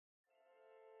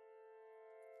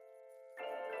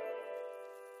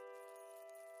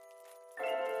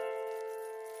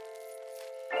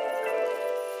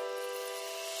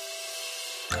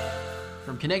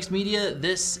From Connect Media,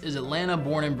 this is Atlanta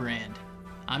Born and Brand.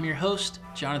 I'm your host,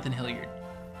 Jonathan Hilliard.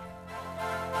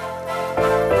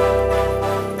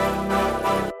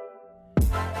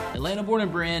 Atlanta Born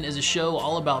and Brand is a show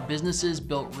all about businesses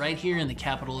built right here in the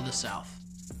capital of the South.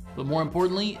 But more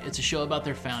importantly, it's a show about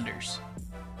their founders.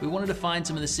 We wanted to find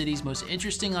some of the city's most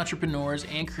interesting entrepreneurs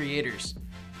and creators,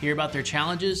 hear about their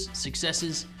challenges,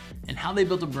 successes, and how they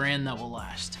built a brand that will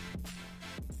last.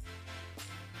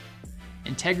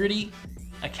 Integrity,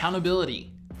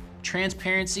 accountability,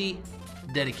 transparency,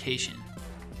 dedication.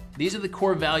 These are the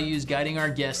core values guiding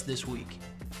our guest this week.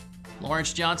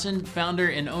 Lawrence Johnson, founder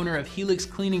and owner of Helix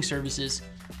Cleaning Services,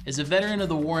 is a veteran of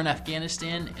the war in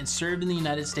Afghanistan and served in the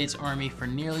United States Army for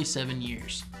nearly 7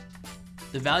 years.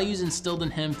 The values instilled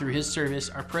in him through his service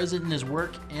are present in his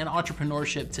work and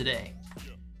entrepreneurship today.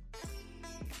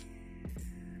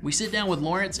 We sit down with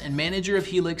Lawrence and manager of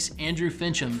Helix, Andrew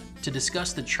Fincham, to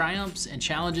discuss the triumphs and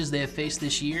challenges they have faced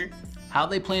this year, how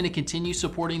they plan to continue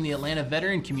supporting the Atlanta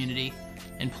veteran community,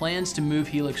 and plans to move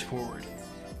Helix forward.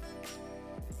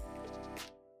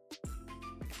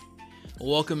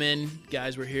 Welcome in,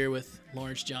 guys. We're here with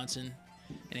Lawrence Johnson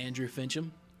and Andrew Fincham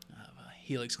of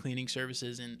Helix Cleaning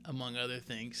Services and among other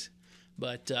things.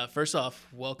 But first off,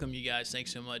 welcome you guys.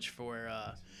 Thanks so much for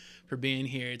being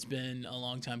here. It's been a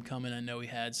long time coming. I know we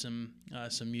had some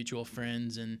mutual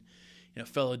friends and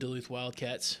fellow Duluth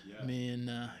Wildcats, yeah. me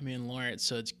and Lawrence.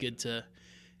 So it's good to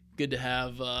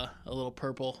have a little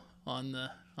purple on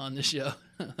the show,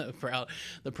 the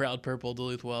proud purple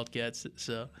Duluth Wildcats.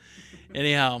 So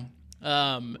anyhow.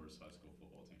 Oh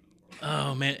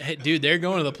man, hey, dude, they're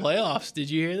going to the playoffs. Did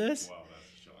you hear this? Wow,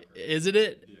 that's shocking. Isn't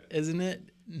it? Yeah. Isn't it?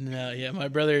 No, yeah. My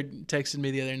brother texted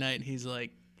me the other night. And he's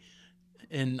like,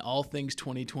 in all things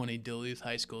 2020, Duluth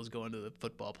High School is going to the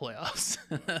football playoffs.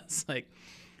 It's like,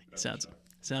 sounds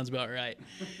about right.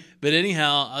 But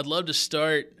anyhow, I'd love to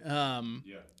start.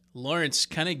 Lawrence,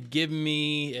 kind of give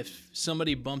me, if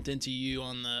somebody bumped into you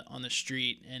on the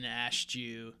street and asked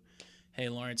you, hey,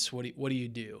 Lawrence, what do you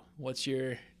do? What's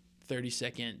your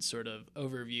 30-second sort of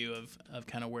overview of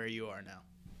kind of where you are now?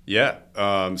 Yeah.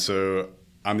 So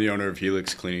I'm the owner of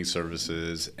Helix Cleaning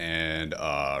Services and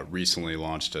recently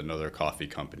launched another coffee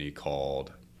company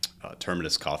called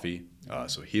Terminus Coffee.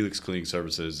 So Helix Cleaning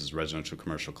Services is a residential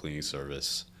commercial cleaning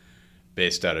service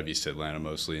based out of East Atlanta,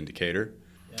 mostly in Decatur.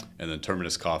 Yeah. And then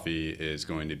Terminus Coffee is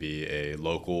going to be a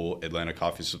local Atlanta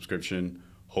coffee subscription,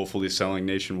 hopefully selling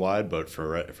nationwide, but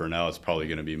for now it's probably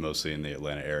going to be mostly in the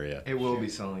Atlanta area. It will be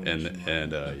selling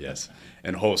nationwide. Yes,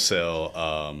 and wholesale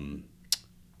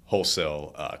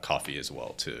coffee as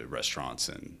well to restaurants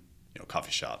and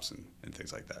coffee shops and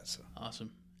things like that. So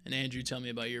awesome. And Andrew, tell me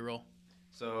about your role.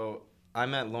 So I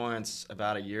met Lawrence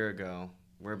about a year ago.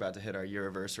 We're about to hit our year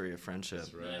anniversary of friendship.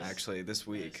 That's right. Actually, this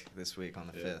week on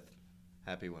the 5th.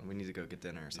 Happy one. We need to go get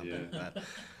dinner or something. Yeah.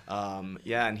 But,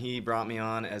 and he brought me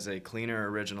on as a cleaner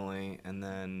originally, and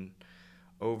then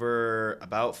over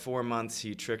about 4 months,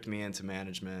 he tricked me into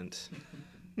management.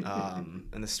 And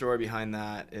the story behind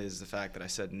that is the fact that I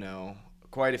said no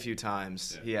quite a few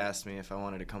times. Yeah. He asked me if I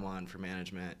wanted to come on for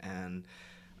management, and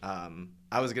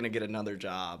I was going to get another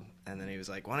job. And then he was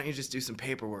like, why don't you just do some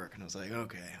paperwork? And I was like,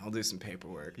 okay, I'll do some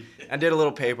paperwork. I did a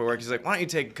little paperwork. He's like, why don't you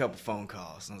take a couple phone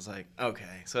calls? And I was like,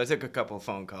 okay. So I took a couple of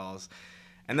phone calls.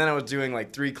 And then I was doing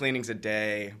like 3 cleanings a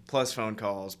day, plus phone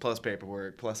calls, plus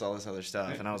paperwork, plus all this other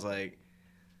stuff. And I was like,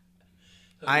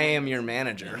 I am your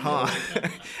manager, huh?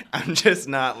 I'm just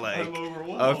not like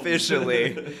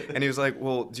officially. And he was like,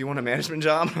 well, do you want a management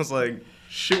job? And I was like,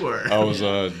 sure. I was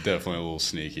definitely a little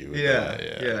sneaky with that.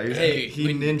 Yeah. Hey,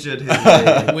 he ninja'd his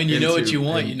way. When you know what you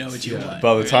want, you know what you want.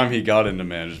 By the time he got into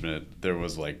management, there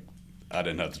was I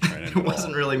didn't have to train him. There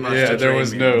wasn't really much. Yeah, to there train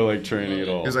was me no on. training at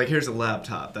all. He was like, here's a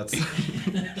laptop. That's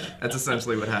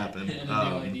essentially what happened. And a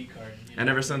new ID card. And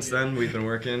ever since then, we've been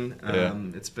working. Yeah.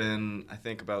 It's been, I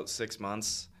think, about 6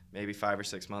 months, maybe 5 or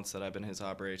 6 months that I've been his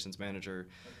operations manager,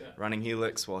 running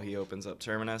Helix while he opens up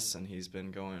Terminus, and he's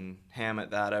been going ham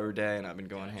at that every day, and I've been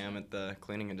going ham at the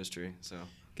cleaning industry. So.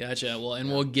 Gotcha. Well, and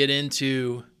we'll get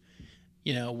into,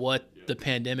 what the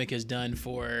pandemic has done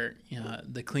for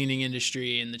the cleaning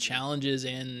industry and the challenges,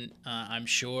 and I'm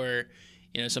sure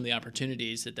some of the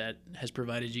opportunities that has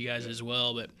provided you guys as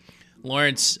well. But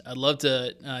Lawrence, I'd love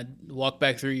to walk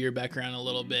back through your background a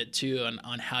little bit too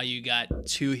on how you got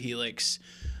to Helix.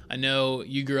 I know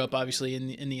you grew up obviously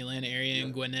in the Atlanta area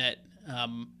in Gwinnett.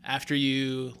 After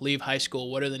you leave high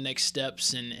school, what are the next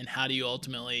steps and how do you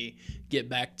ultimately get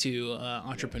back to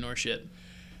entrepreneurship?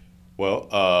 Well,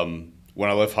 when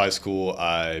I left high school,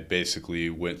 I basically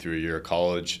went through a year of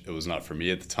college. It was not for me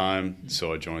at the time,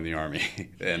 so I joined the Army.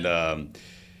 And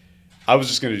I was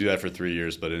just going to do that for 3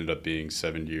 years, but it ended up being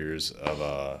 7 years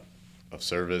of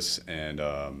service. And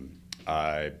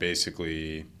I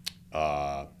basically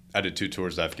I did 2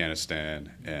 tours to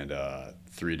Afghanistan and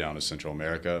 3 down to Central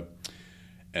America,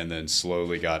 and then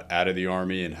slowly got out of the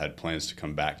Army and had plans to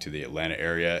come back to the Atlanta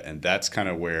area. And that's kind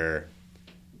of where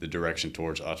the direction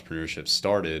towards entrepreneurship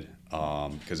started,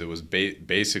 because it was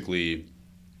basically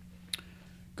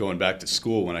going back to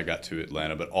school when I got to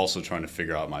Atlanta, but also trying to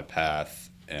figure out my path.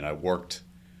 And I worked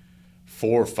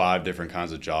 4 or 5 different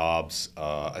kinds of jobs.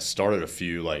 I started a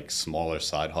few like smaller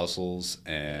side hustles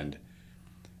and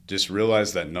just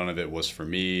realized that none of it was for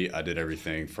me. I did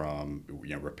everything from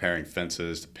repairing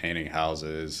fences to painting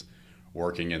houses,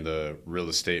 working in the real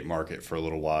estate market for a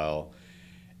little while.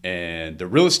 And the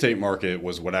real estate market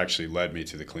was what actually led me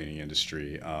to the cleaning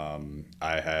industry.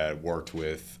 I had worked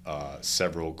with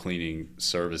several cleaning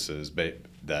services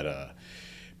that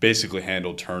basically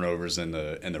handled turnovers in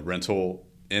the rental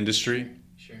industry.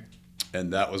 Sure.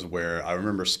 And that was where I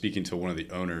remember speaking to one of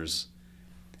the owners,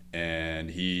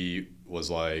 and he was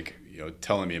like,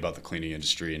 telling me about the cleaning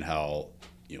industry and how,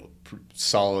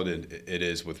 solid it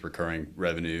is with recurring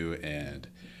revenue, and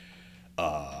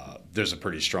there's a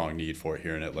pretty strong need for it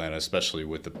here in Atlanta, especially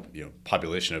with the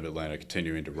population of Atlanta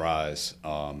continuing to rise,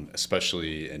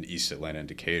 especially in East Atlanta and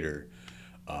Decatur,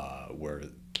 where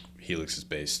Helix is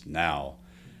based now.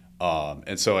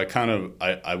 And so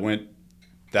I went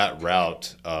that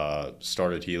route,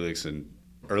 started Helix in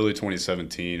early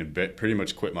 2017, and pretty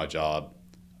much quit my job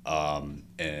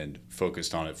and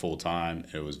focused on it full time.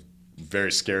 It was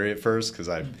very scary at first because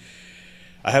I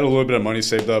had a little bit of money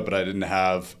saved up, but I didn't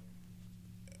have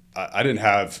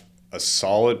a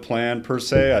solid plan per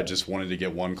se. I just wanted to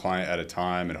get one client at a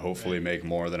time and hopefully make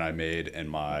more than I made in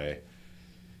my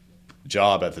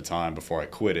job at the time before I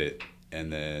quit it.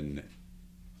 And then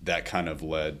that kind of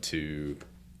led to,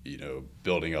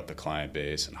 building up the client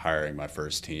base and hiring my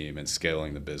first team and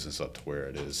scaling the business up to where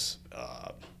it is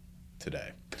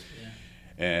today. Yeah.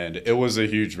 And it was a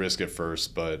huge risk at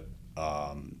first, but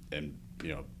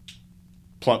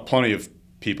plenty of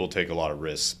people take a lot of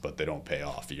risks, but they don't pay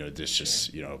off. It's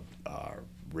just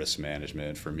risk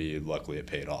management. For me, luckily, it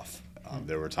paid off.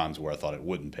 There were times where I thought it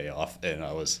wouldn't pay off, and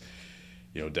I was,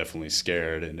 definitely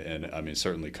scared. And I mean,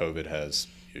 certainly, the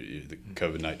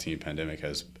COVID-19 pandemic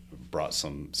has brought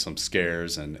some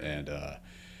scares, and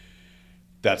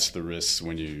that's the risks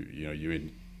when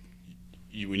you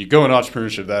when you go in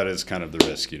entrepreneurship. That is kind of the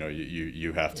risk.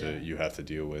 You have to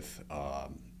deal with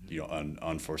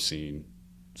unforeseen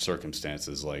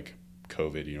circumstances like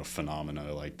COVID,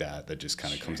 phenomena like that just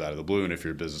kind of comes out of the blue. And if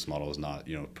your business model is not,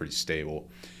 pretty stable,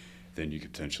 then you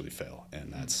could potentially fail.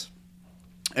 And that's,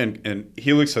 and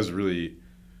Helix has really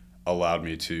allowed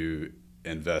me to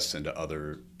invest into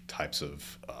other types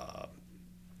of,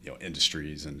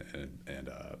 industries and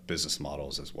business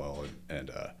models as well.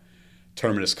 And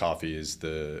Terminus Coffee is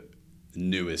the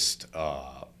newest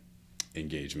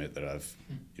engagement that I've,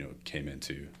 came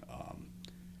into.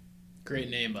 Great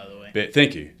name, by the way.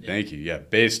 Thank you. Yeah. Thank you. Yeah,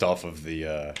 based off of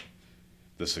the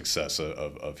success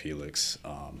of Helix.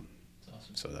 Awesome.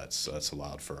 So that's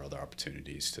allowed for other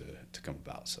opportunities to come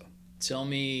about. So tell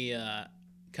me,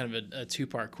 kind of a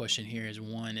 2-part question here is,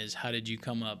 one is, how did you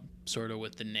come up sort of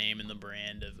with the name and the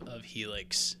brand of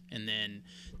Helix? And then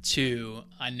 2,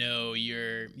 I know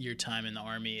your time in the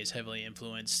Army has heavily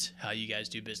influenced how you guys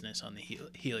do business on the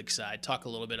Helix side. Talk a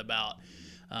little bit about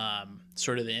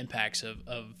sort of the impacts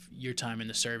of your time in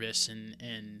the service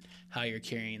and how you're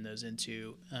carrying those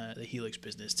into the Helix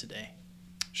business today.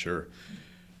 Sure.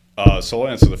 So I'll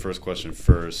answer the first question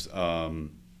first.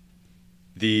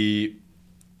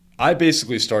 I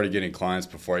basically started getting clients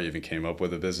before I even came up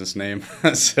with a business name.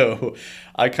 So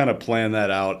I kind of planned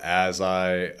that out as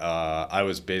I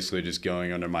was basically just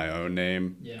going under my own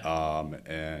name. Yeah.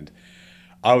 And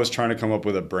I was trying to come up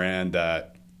with a brand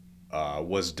that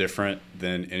was different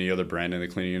than any other brand in the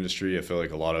cleaning industry. I feel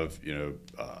like a lot of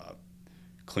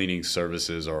cleaning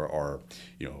services are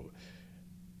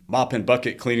mop and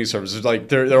bucket cleaning services, like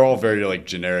they're all very like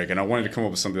generic, and I wanted to come up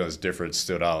with something that was different,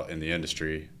 stood out in the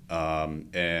industry.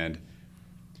 And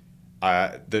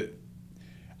I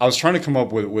was trying to come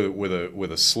up with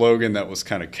a slogan that was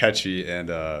kind of catchy,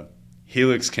 and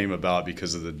Helix came about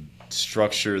because of the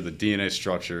structure. The DNA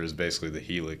structure is basically the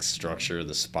helix structure,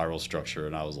 the spiral structure,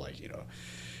 and I was like,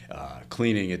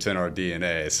 cleaning, it's in our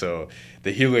DNA. So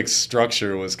the helix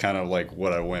structure was kind of like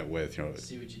what I went with,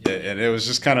 See what you did. And it was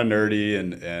just kind of nerdy,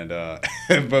 and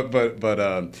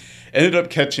but ended up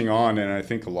catching on. And I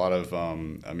think a lot of,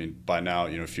 by now,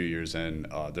 a few years in,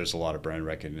 there's a lot of brand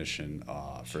recognition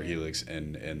for Helix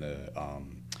in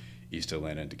the East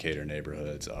Atlanta and Decatur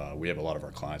neighborhoods. We have a lot of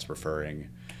our clients referring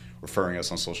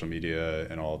us on social media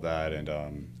and all of that, and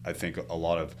I think a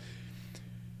lot of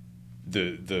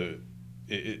the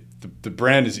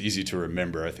brand is easy to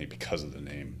remember, I think, because of the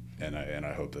name, and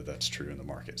I hope that that's true in the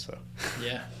market. So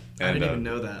yeah, I didn't even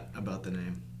know that about the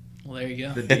name. Well, there you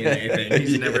go. The DNA thing.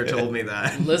 He's never told me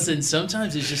that. Listen,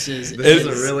 sometimes it's just as... This is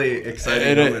a really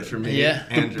exciting moment for me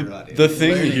and Drew. The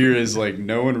thing here is, like,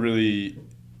 no one really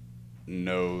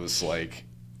knows, like,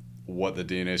 what the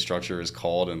DNA structure is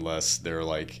called unless they're,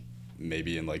 like,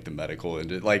 maybe in, like, the medical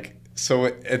industry. Like, so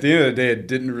at the end of the day, it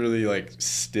didn't really, like,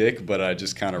 stick, but I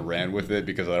just kind of ran with it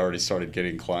because I already started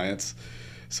getting clients.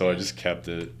 So I just kept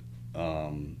it.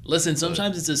 Listen,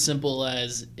 sometimes it's as simple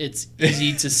as it's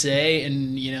easy to say,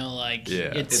 and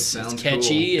it's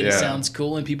catchy, cool. it sounds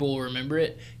cool, and people will remember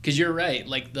it. Because you're right,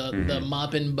 like the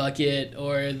mop and bucket,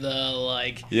 or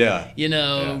the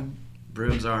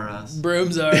brooms are us.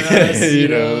 Brooms are us. you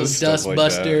know, dust like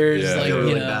busters. yeah. I feel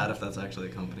really bad if that's actually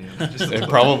a company. It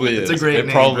probably is. It's a great name.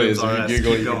 It probably is. Brooms If R you Us.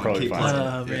 Google it, Keep you can going, probably keep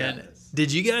find going. it. Man,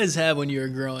 did you guys have, when you were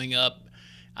growing up,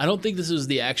 I don't think this was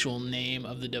the actual name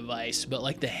of the device, but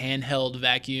like the handheld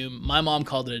vacuum, my mom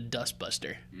called it a dust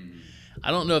buster.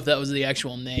 I don't know if that was the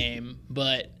actual name,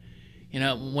 but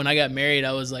when I got married,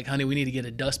 I was like, honey, we need to get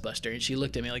a dust buster. And she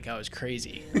looked at me like I was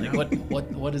crazy. Like,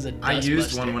 what is a dust buster? I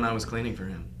used one when I was cleaning for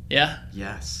him. Yeah?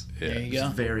 Yes. There you go.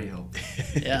 It's very helpful.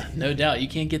 Yeah, no doubt. You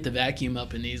can't get the vacuum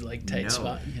up in these like tight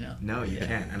spots, No, you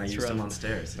can't. And I used them on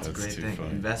stairs. It's a great thing.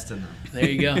 Funny. Invest in them. There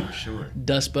you go. For sure.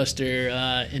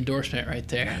 Dustbuster endorsement right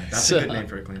there. Yeah, that's a good name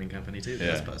for a cleaning company too.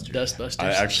 Yeah. Dustbuster. Dustbusters.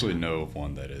 I actually know of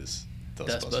one that is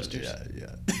Dustbusters.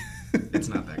 Yeah. It's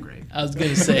not that great. I was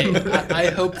going to say, I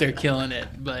hope they're killing it,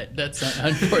 but that's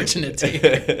unfortunate to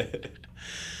hear.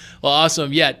 Well,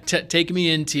 awesome. Yeah, take me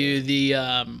into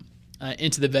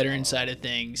the veteran side of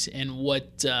things and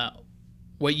what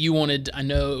you wanted. I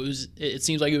know it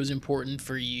seems like it was important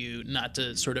for you not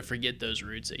to sort of forget those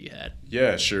roots that you had.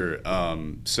 Yeah, sure.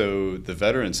 So the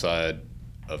veteran side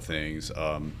of things,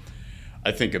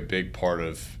 I think a big part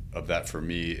of that for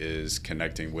me is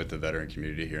connecting with the veteran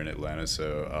community here in Atlanta.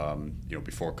 So,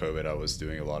 before COVID, I was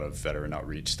doing a lot of veteran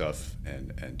outreach stuff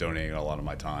and donating a lot of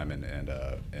my time and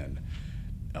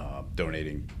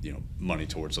donating, money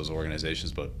towards those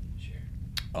organizations. But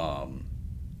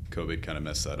COVID kind of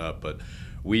messed that up. But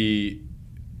we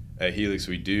at Helix,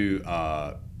 we do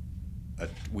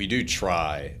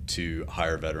try to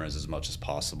hire veterans as much as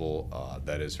possible.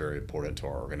 That is very important to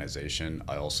our organization.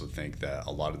 I also think that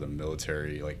a lot of the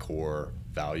military core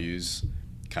values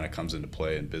kind of comes into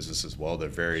play in business as well. They're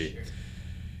very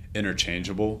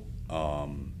interchangeable.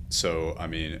 So I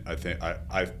mean,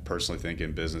 I personally think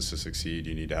in business to succeed,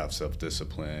 you need to have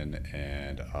self-discipline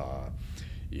and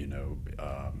you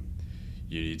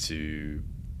need to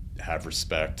have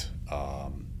respect.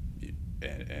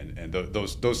 And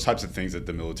those types of things that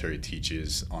the military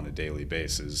teaches on a daily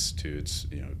basis to its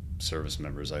service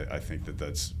members, I think that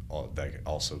could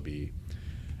also be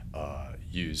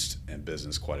used in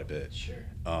business quite a bit. Sure.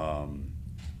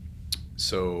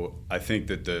 So I think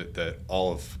that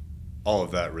all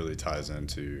of that really ties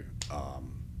into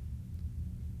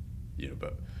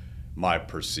but my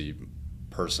perceived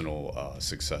personal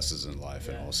successes in life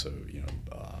and also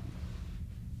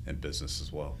in business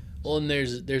as well. Well, and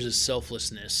there's a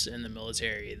selflessness in the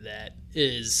military that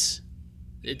is,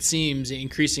 it seems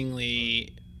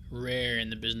increasingly rare in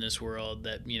the business world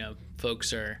that,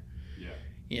 folks are,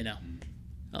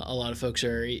 a lot of folks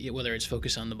are, whether it's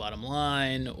focused on the bottom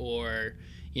line or,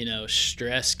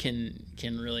 stress can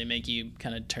really make you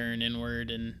kind of turn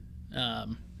inward and,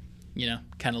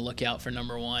 kind of look out for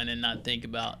number one and not think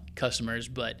about customers.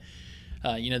 But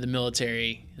the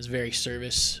military is very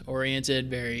service oriented,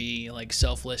 very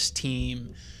selfless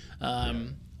team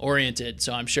oriented.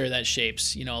 So I'm sure that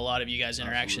shapes, a lot of you guys'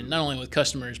 interaction, not only with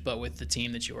customers, but with the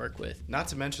team that you work with. Not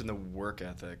to mention the work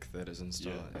ethic that is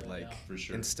instilled, for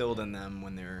sure. instilled in them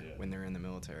when they're in the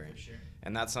military. For sure.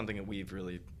 And that's something that we've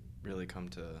really, really come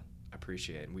to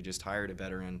appreciate. We just hired a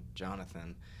veteran,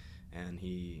 Jonathan, and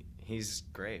he's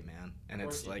great, man. And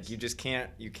it's like you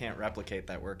can't replicate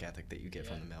that work ethic that you get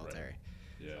from the military. Right.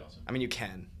 Yeah. I mean, you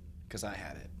can, because I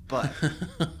had it, but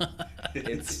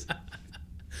it's,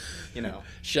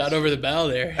 shot over the bow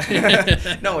there.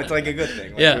 No, it's like a good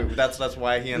thing. That's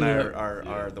why he and I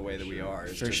are the way that we are.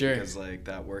 It's For just sure. Because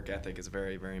that work ethic is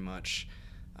very, very much,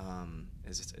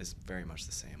 is very much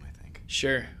the same, I think.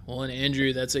 Sure. Well, and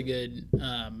Andrew, that's a good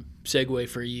segue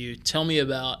for you. Tell me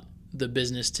about the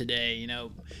business today? You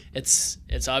know, it's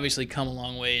obviously come a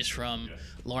long ways from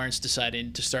Lawrence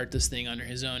deciding to start this thing under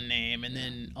his own name, and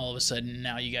then all of a sudden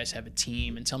now you guys have a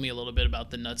team. And tell me a little bit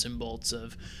about the nuts and bolts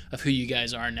of who you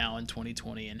guys are now in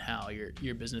 2020 and how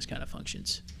your business kind of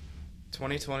functions.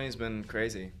 2020 has been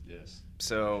crazy. Yes.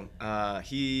 So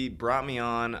he brought me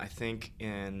on, I think,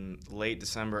 in late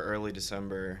December, early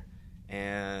December,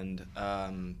 and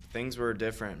things were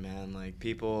different, man. Like,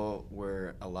 people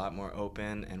were a lot more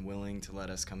open and willing to let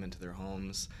us come into their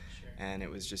homes. Sure. And it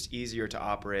was just easier to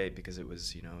operate because it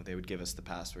was, you know, they would give us the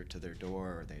password to their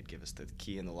door, or they'd give us the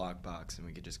key in the lockbox, and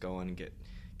we could just go in and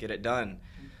get it done.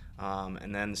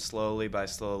 And then slowly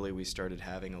we started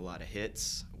having a lot of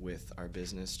hits with our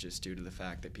business, just due to the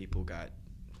fact that people got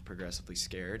progressively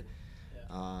scared.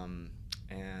 Yeah.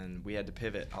 And we had to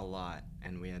pivot a lot,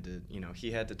 and we had to, you know,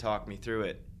 he had to talk me through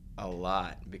it a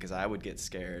lot, because I would get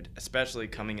scared, especially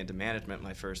coming into management,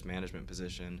 my first management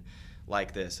position,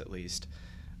 like this at least.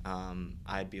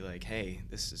 I'd be like, hey,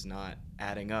 this is not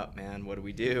adding up, man. What do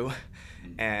we do?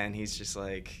 And he's just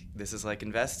like, this is like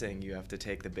investing. You have to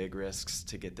take the big risks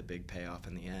to get the big payoff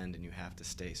in the end, and you have to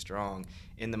stay strong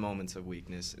in the moments of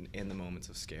weakness and in the moments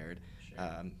of scared,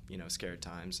 you know, scared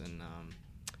times. And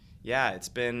yeah, it's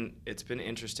been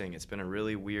interesting. It's been a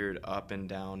really weird up and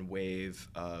down wave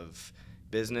of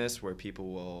business where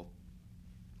people will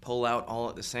pull out all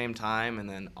at the same time and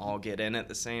then all get in at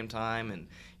the same time. And,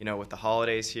 you know, with the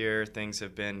holidays here, things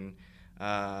have been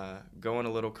going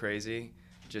a little crazy.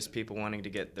 Just people wanting to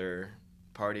get their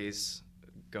parties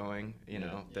going, you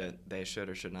know, that they should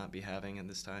or should not be having at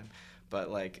this time. But,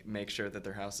 like, make sure that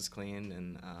their house is clean.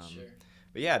 And Sure.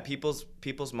 But yeah, people's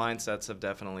mindsets have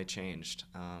definitely changed.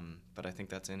 But I think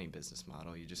that's any business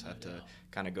model. You just have to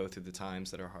kind of go through the times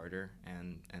that are harder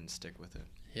and stick with it.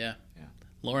 Yeah. Yeah.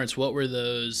 Lawrence, what were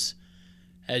those,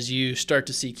 as you start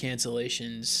to see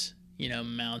cancellations, you know,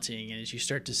 mounting, and as you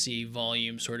start to see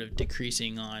volume sort of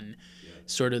decreasing on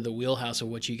sort of the wheelhouse of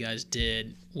what you guys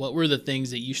did, what were the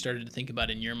things that you started to think about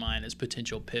in your mind as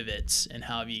potential pivots, and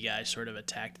how have you guys sort of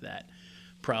attacked that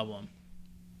problem?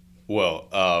 Well,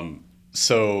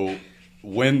 so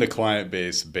when the client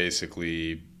base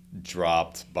basically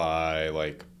dropped by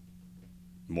like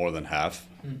more than half,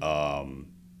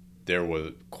 there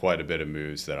was quite a bit of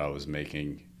moves that I was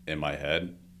making in my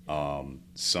head.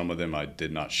 Some of them I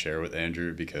did not share with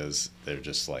Andrew because they're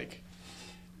just like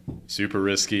super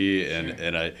risky,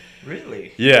 and I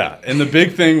Really? Yeah, and the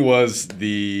big thing was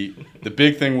the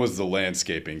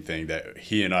landscaping thing that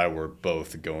he and I were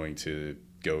both going to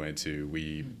go into.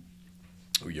 We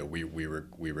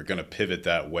were going to pivot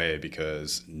that way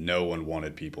because no one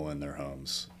wanted people in their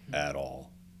homes at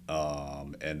all,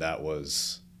 and that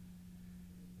was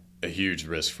a huge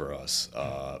risk for us.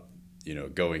 You know,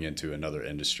 going into another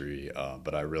industry,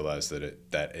 but I realized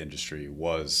that that industry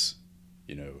was,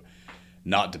 you know,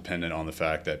 not dependent on the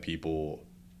fact that people,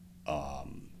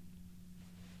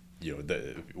 you know,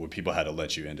 when people had to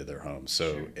let you into their homes,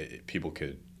 so sure. People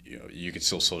could, you know, you could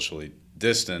still socially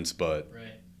distance, but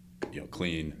you know,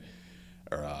 clean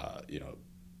or you know,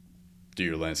 do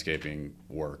your landscaping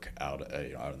work out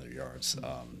in their yards.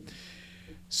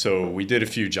 So we did a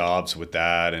few jobs with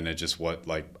that, and it just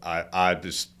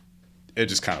it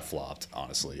just kind of flopped,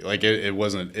 honestly. Like it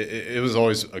wasn't. It was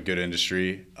always a good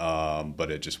industry, but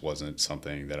it just wasn't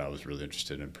something that I was really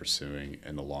interested in pursuing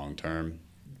in the long term.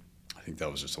 I think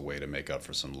that was just a way to make up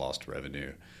for some lost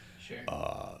revenue. Sure.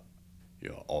 You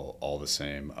know, all the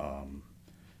same.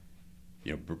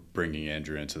 You know, bringing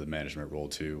Andrew into the management role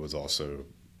too was also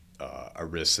a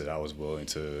risk that I was willing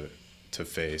to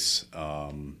face.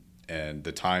 And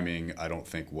the timing, I don't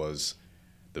think, was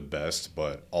the best,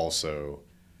 but also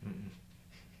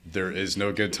there is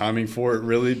no good timing for it,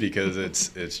 really, because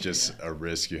it's just a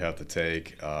risk you have to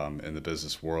take in the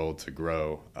business world to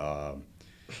grow. You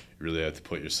really have to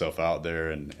put yourself out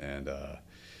there,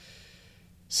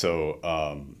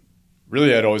 so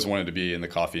really I'd always wanted to be in the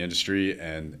coffee industry,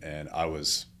 and I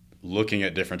was looking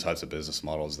at different types of business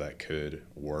models that could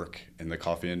work in the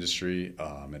coffee industry,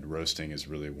 and roasting is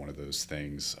really one of those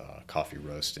things, coffee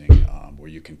roasting, where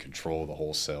you can control the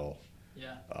wholesale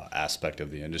aspect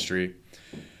of the industry.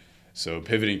 So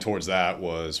pivoting towards that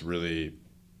was really,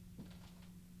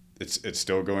 it's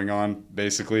still going on.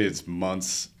 Basically, it's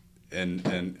months in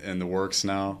the works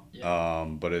now,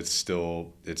 but it's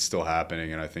still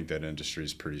happening, and I think that industry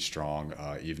is pretty strong.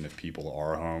 Even if people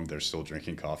are home, they're still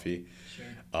drinking coffee. Sure.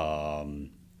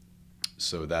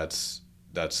 So that's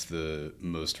the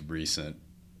most recent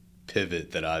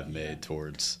pivot that I've made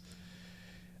towards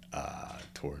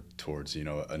you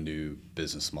know, a new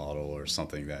business model or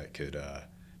something that could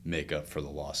make up for the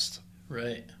lost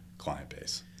client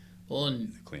base. Well,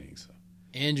 and the cleaning. So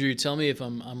Andrew, tell me if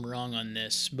I'm wrong on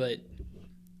this, but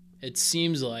it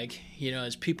seems like,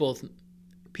 as people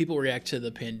react to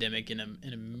the pandemic in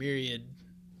a myriad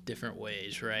different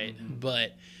ways, right? Mm-hmm.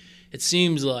 But it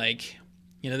seems like,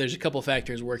 there's a couple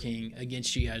factors working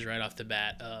against you guys right off the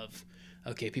bat of,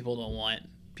 okay, people don't want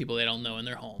people they don't know in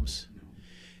their homes.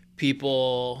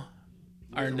 People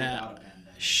are now,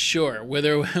 sure, with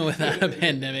or without a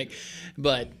pandemic,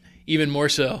 but even more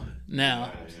so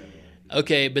now.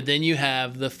 Okay, but then you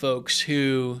have the folks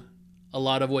who a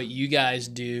lot of what you guys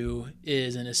do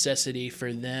is a necessity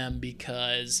for them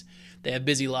because they have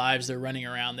busy lives, they're running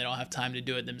around, they don't have time to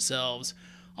do it themselves.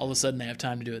 All of a sudden they have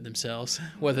time to do it themselves.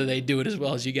 Whether they do it as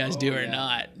well as you guys do or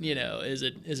not,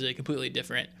 is a completely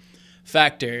different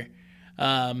factor.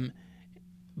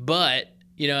 But,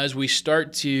 as we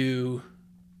start to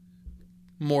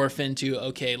morph into,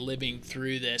 okay, living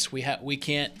through this, we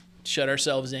can't shut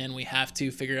ourselves in. We have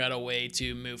to figure out a way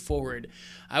to move forward.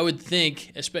 I would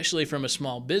think, especially from a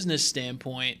small business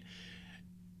standpoint,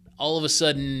 all of a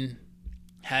sudden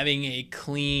having a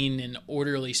clean and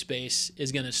orderly space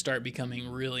is going to start becoming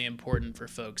really important for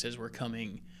folks as we're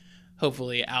coming,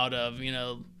 hopefully, out of,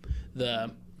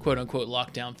 the quote-unquote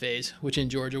lockdown phase, which in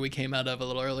Georgia we came out of a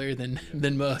little earlier than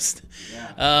most.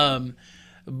 Yeah.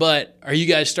 But are you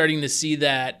guys starting to see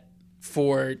that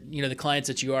for, the clients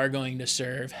that you are going to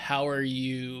serve? How are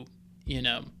you,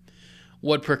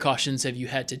 what precautions have you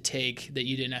had to take that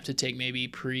you didn't have to take maybe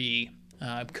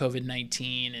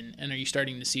pre-COVID-19? And are you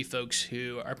starting to see folks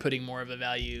who are putting more of a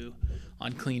value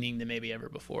on cleaning than maybe ever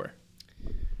before?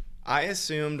 I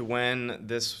assumed when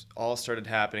this all started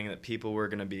happening that people were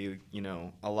going to be,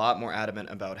 a lot more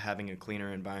adamant about having a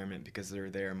cleaner environment because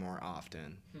they're there more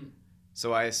often.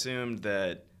 So I assumed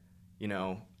that,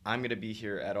 I'm going to be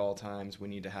here at all times. We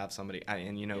need to have somebody,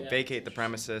 vacate the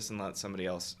premises and let somebody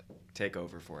else take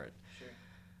over for it. Sure.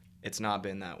 It's not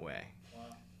been that way. Wow.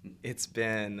 It's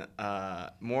been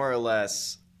more or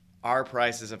less our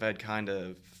prices have had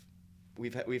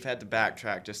we've had to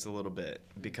backtrack just a little bit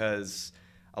because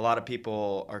a lot of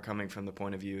people are coming from the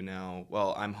point of view now,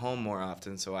 well, I'm home more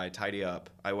often, so I tidy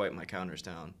up, I wipe my counters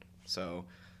down. So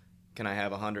can I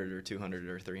have $100 or $200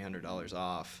 or $300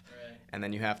 off? Right. And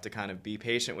then you have to kind of be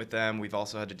patient with them. We've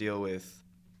also had to deal with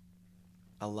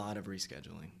a lot of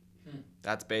rescheduling.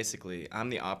 That's basically, I'm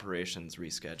the operations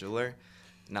rescheduler,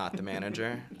 not the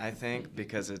manager, I think,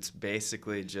 because it's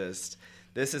basically just,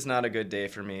 this is not a good day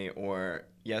for me, or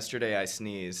yesterday I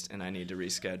sneezed and I need to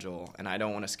reschedule, and I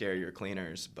don't want to scare your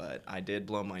cleaners, but I did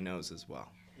blow my nose as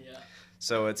well. Yeah.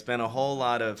 So it's been a whole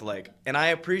lot of and I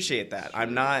appreciate that.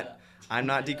 I'm not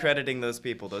decrediting those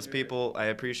people. Those people, I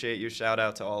appreciate you. Shout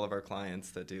out to all of our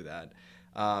clients that do that.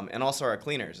 And also our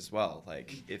cleaners as well.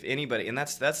 If anybody, and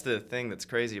that's the thing that's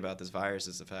crazy about this virus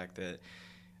is the fact that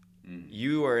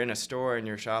you are in a store and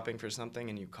you're shopping for something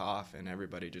and you cough and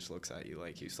everybody just looks at you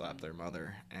like you slapped their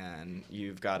mother, and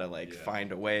you've got to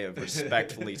find a way of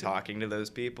respectfully talking to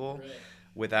those people. Right.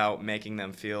 Without making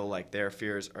them feel like their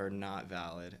fears are not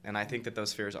valid. And I think that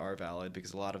those fears are valid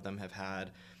because a lot of them have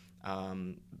had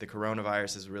the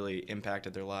coronavirus has really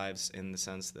impacted their lives in the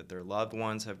sense that their loved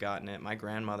ones have gotten it. My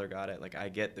grandmother got it. I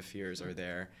get the fears are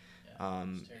there.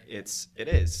 It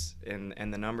is,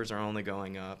 and the numbers are only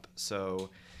going up.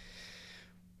 So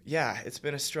yeah, it's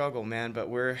been a struggle, man, but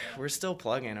we're still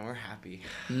plugging and we're happy.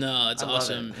 No, it's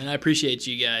awesome. And I appreciate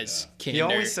you guys. Yeah. He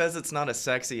always says it's not a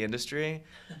sexy industry.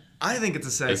 I think it's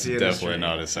a sexy industry. It's definitely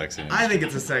not a sexy industry. I think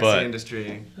it's a sexy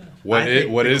industry.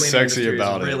 What is sexy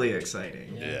about it? Really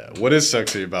exciting. Yeah. What is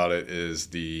sexy about it is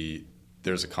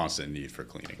there's a constant need for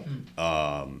cleaning.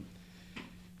 Times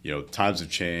have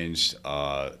changed.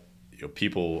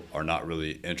 People are not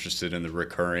really interested in the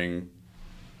recurring,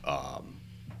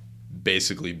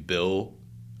 basically bill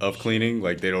of cleaning.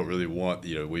 They don't really want.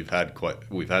 We've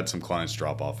had some clients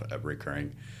drop off at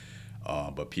recurring.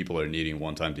 But people are needing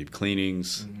one-time deep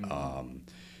cleanings. Mm-hmm.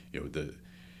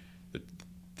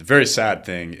 The very sad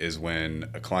thing is when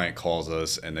a client calls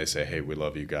us and they say, "Hey, we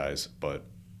love you guys, but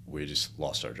we just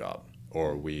lost our job,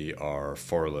 or we are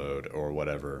furloughed, or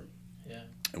whatever." Yeah.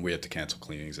 And we have to cancel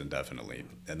cleanings indefinitely,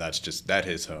 and that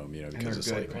hits home, because it's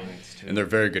clients too. And they're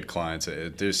very good clients.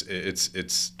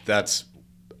 That's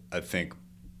I think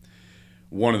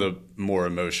one of the more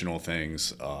emotional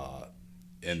things.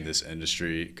 In this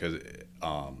industry, because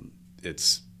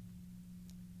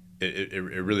it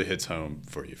really hits home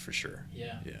for you for sure.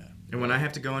 Yeah. And when I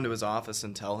have to go into his office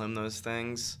and tell him those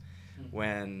things,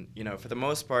 when for the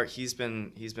most part he's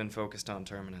been focused on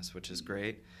Terminus, which is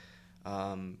great,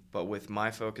 but with my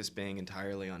focus being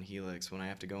entirely on Helix, when I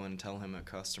have to go in and tell him a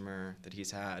customer that he's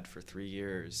had for 3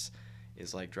 years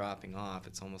is like dropping off,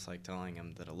 it's almost like telling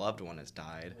him that a loved one has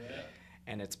died. Yeah.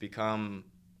 And it's become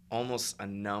almost a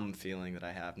numb feeling that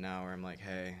I have now where I'm like,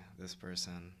 hey, this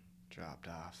person dropped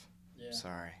off. Yeah.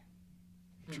 Sorry.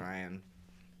 I'm trying.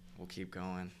 We'll keep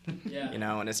going. Yeah. You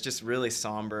know, and it's just really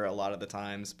somber a lot of the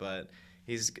times, but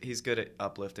he's good at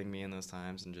uplifting me in those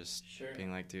times and just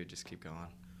being like, dude, just keep going.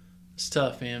 It's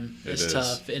tough, man. It's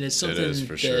tough. And it's something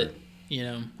that, sure. you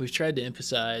know, we've tried to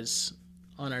emphasize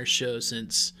on our show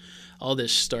since all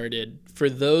this started. For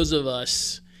those of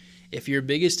us, if your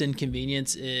biggest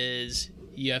inconvenience is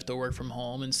you have to work from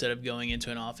home instead of going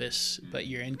into an office, but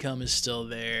your income is still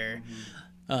there,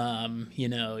 you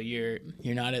know, you're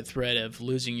not at threat of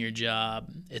losing your job.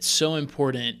 It's so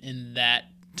important in that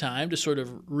time to sort of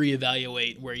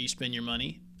reevaluate where you spend your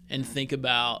money and think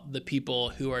about the people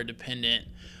who are dependent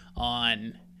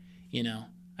on, you know,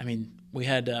 I mean, we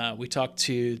talked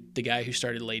to the guy who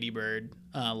started Lady Bird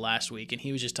last week, and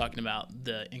he was just talking about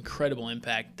the incredible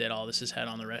impact that all this has had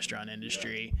on the restaurant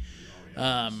industry.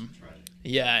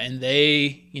 Yeah, and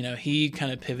they, you know, he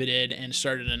kind of pivoted and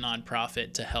started a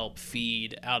nonprofit to help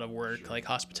feed out of work, like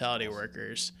hospitality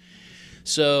workers.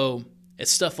 So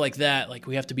it's stuff like that. Like,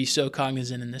 we have to be so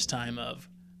cognizant in this time of,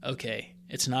 okay,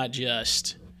 it's not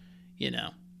just, you know,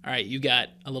 all right, you got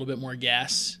a little bit more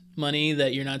gas money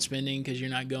that you're not spending because you're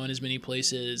not going as many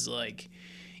places. Like,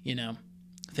 you know,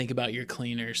 think about your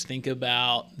cleaners, think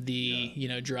about the, you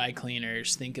know, dry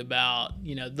cleaners, think about,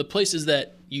 you know, the places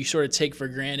that you sort of take for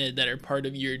granted that are part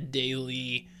of your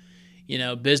daily, you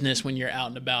know, business when you're out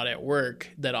and about at work,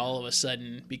 that all of a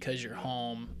sudden, because you're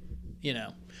home, you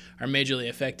know, are majorly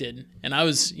affected. And I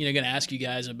was, you know, going to ask you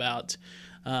guys about,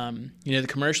 you know, the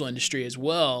commercial industry as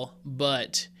well,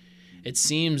 but it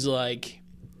seems like,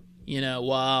 you know,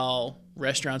 while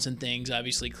restaurants and things,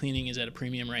 obviously cleaning is at a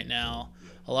premium right now,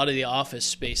 a lot of the office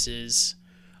spaces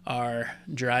are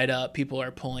dried up. People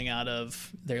are pulling out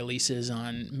of their leases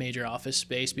on major office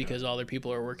space because all their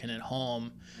people are working at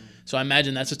home. So I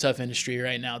imagine that's a tough industry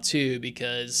right now too,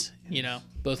 because, you know,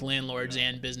 both landlords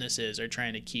and businesses are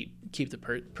trying to keep the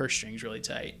purse strings really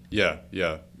tight. Yeah.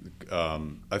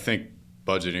 I think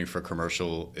budgeting for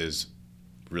commercial is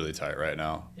really tight right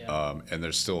now. Yeah. And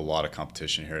there's still a lot of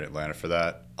competition here in Atlanta for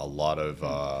that. A lot of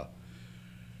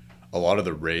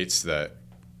the rates that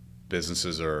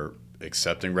businesses are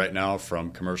accepting right now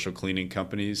from commercial cleaning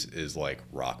companies is like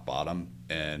rock bottom.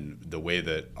 And the way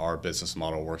that our business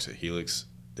model works at Helix,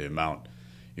 the amount,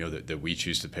 you know, that we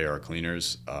choose to pay our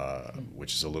cleaners,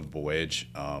 which is a livable wage,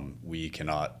 we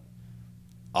cannot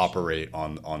operate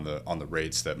on the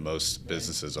rates that most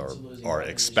businesses are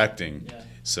expecting. Yeah.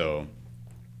 So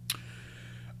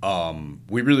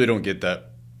we really don't get that.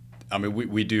 I mean,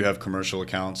 we do have commercial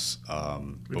accounts.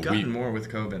 We've gotten more with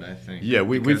COVID, I think. Yeah,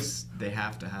 because they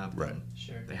have to have them. Right.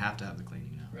 Sure. They have to have the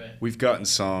cleaning now. Right. We've gotten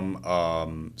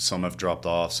some. Some have dropped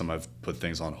off. Some have put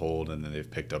things on hold, and then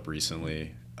they've picked up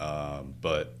recently.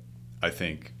 But I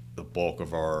think the bulk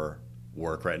of our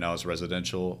work right now is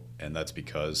residential, and that's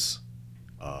because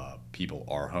people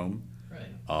are home. Right.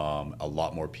 A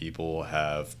lot more people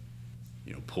have,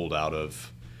 you know, pulled out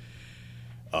of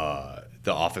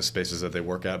the office spaces that they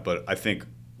work at. But I think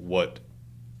what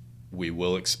we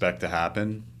will expect to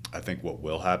happen,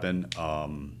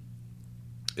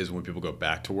 is when people go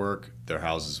back to work, their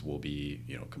houses will be,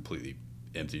 you know, completely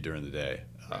empty during the day.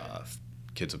 Right.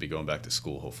 Kids will be going back to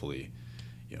school, hopefully,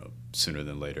 you know, sooner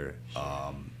than later.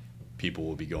 People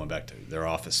will be going back to their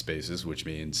office spaces, which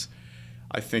means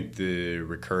I think the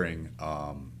recurring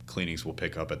cleanings will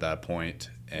pick up at that point,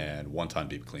 and one-time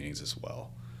deep cleanings as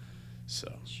well.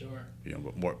 So, Sure. you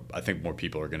know, I think more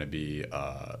people are going to be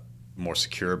more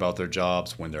secure about their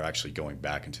jobs when they're actually going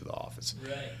back into the office.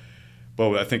 Right.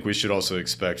 But I think we should also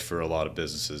expect for a lot of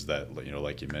businesses that, you know,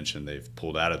 like you mentioned, they've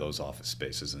pulled out of those office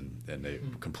spaces and they're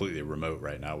completely remote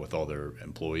right now with all their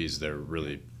employees. They're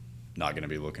really not going to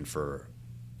be looking for,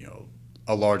 you know,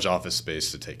 a large office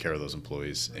space to take care of those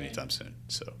employees anytime soon.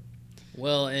 So,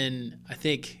 well, and I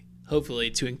think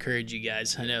hopefully to encourage you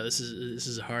guys, I know this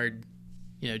is a hard,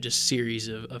 you know, just series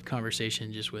of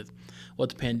conversation just with what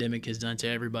the pandemic has done to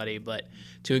everybody. But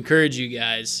to encourage you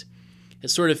guys, it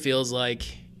sort of feels like,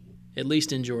 at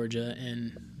least in Georgia,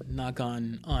 and knock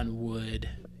on wood,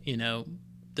 you know,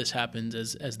 this happens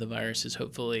as the virus is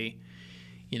hopefully,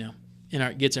 you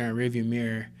know, gets in our rearview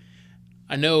mirror.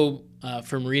 I know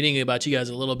from reading about you guys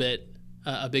a little bit,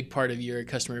 a big part of your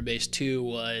customer base too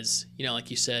was, you know,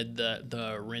 like you said,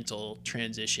 the rental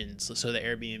transitions. So the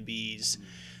Airbnbs,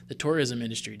 the tourism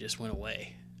industry just went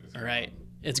away. All right,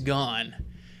 it's gone.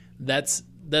 That's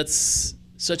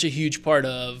such a huge part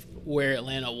of where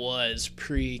Atlanta was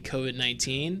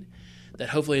pre-COVID-19 that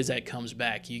hopefully as that comes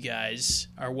back, you guys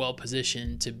are well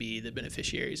positioned to be the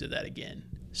beneficiaries of that again.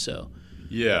 So,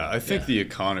 yeah, I think the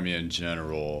economy in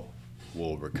general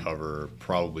will recover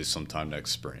probably sometime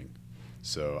next spring.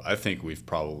 So I think we've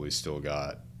probably still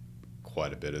got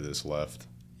quite a bit of this left.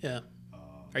 Yeah.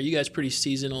 Are you guys pretty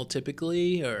seasonal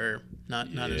typically, or not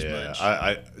as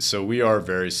much? So we are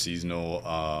very seasonal.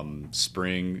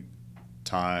 Spring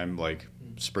time, like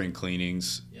spring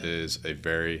cleanings, is a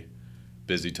very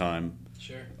busy time.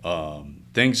 Sure.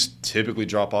 Things typically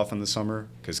drop off in the summer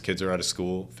because kids are out of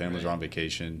school, families are on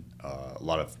vacation, a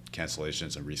lot of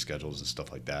cancellations and reschedules and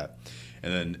stuff like that.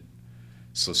 And then,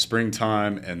 so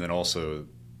springtime, and then also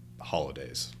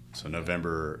holidays. So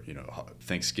November,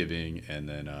 Thanksgiving, and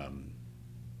then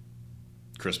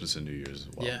Christmas and New Year's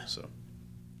as well. Yeah. So,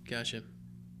 gotcha.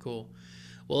 Cool.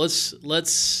 Well,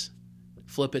 let's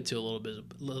flip it to a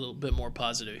little bit more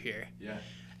positive here. yeah.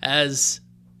 As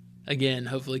again,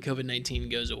 hopefully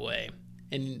COVID-19 goes away,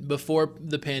 and before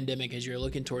the pandemic, as you're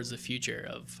looking towards the future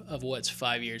of what's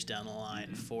 5 years down the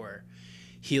line for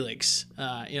Helix,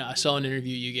 I saw an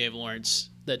interview you gave,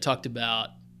 Lawrence, that talked about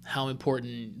how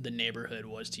important the neighborhood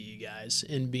was to you guys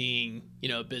in being,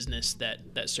 a business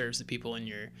that serves the people in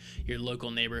your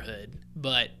local neighborhood.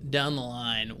 But down the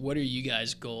line, what are you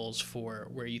guys' goals for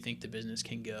where you think the business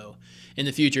can go in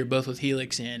the future, both with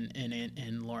Helix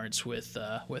and Lawrence with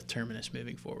Terminus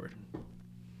moving forward?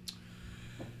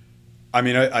 I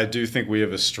mean, I do think we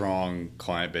have a strong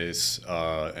client base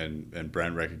and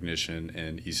brand recognition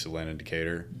in East Atlanta and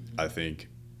Decatur. Mm-hmm. I think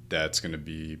that's going to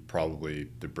be probably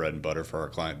the bread and butter for our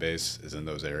client base is in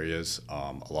those areas.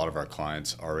 A lot of our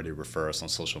clients already refer us on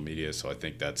social media, so I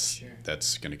think that's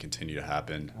going to continue to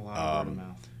happen. A lot of word of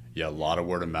mouth. Yeah, a lot of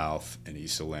word of mouth in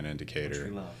East Atlanta and Decatur.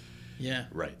 Which we love. Yeah.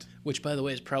 Right. Which, by the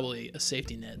way, is probably a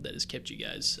safety net that has kept you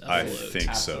guys afloat. I think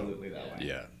Absolutely so. That way.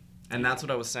 Yeah. And that's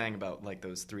what I was saying about like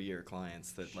those 3-year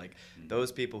clients that like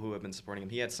those people who have been supporting him.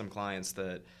 He had some clients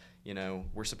that,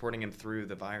 were supporting him through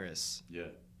the virus. Yeah.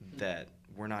 That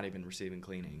we're not even receiving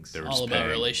cleanings. They were All just about paying.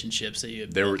 relationships that you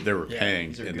have They built. were Yeah. paying,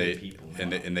 These are and good people.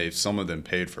 and they some of them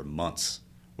paid for months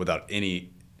without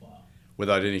any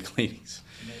cleanings.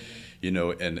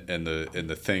 Amazing. And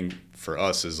the thing for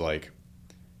us is like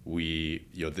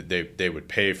they would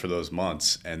pay for those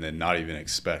months and then not even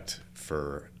expect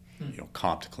for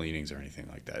comped cleanings or anything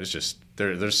like that. It's just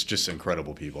there's just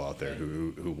incredible people out there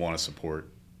who want to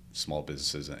support small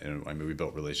businesses, and I mean we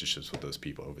built relationships with those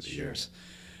people over the years.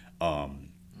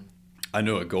 I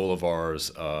know a goal of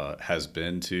ours has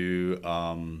been to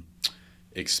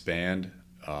expand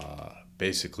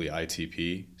basically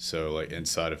ITP, so like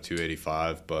inside of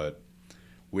 285, but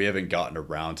we haven't gotten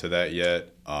around to that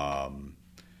yet.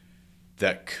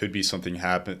 That could be something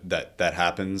that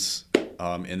happens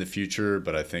in the future,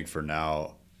 but I think for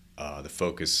now the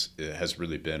focus has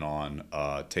really been on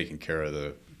taking care of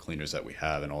the cleaners that we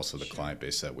have and also the client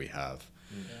base that we have.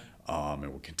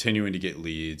 And we're continuing to get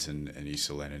leads in East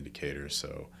Atlanta and Decatur.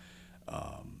 So,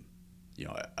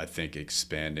 I think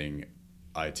expanding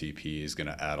ITP is going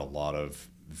to add a lot of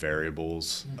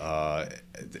variables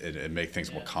and make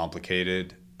things more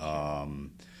complicated.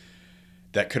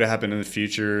 That could have happened in the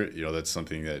future. That's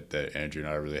something that Andrew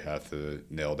and I really have to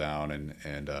nail down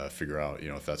and figure out,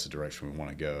 if that's the direction we want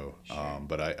to go. Sure.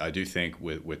 But I do think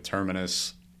with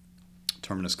Terminus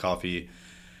Coffee,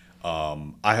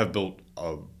 I have built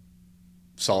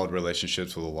solid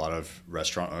relationships with a lot of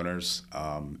restaurant owners,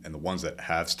 and the ones that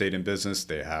have stayed in business,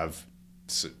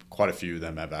 quite a few of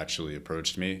them have actually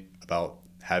approached me about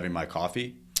having my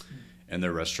coffee in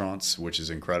their restaurants, which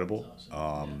is incredible.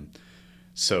 Awesome.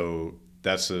 So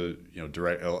that's a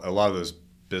lot of those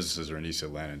businesses are in East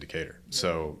Atlanta and Decatur. Yeah.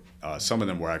 So some of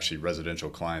them were actually residential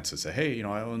clients that say, hey,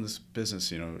 I own this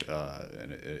business, and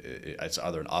it's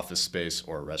either an office space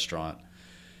or a restaurant.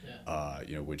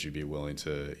 Yeah. Would you be willing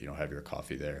to, have your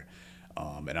coffee there?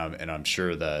 And I'm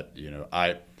sure that,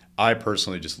 I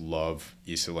personally just love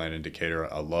East Atlanta and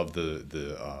Decatur. I love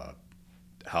the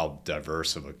how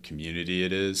diverse of a community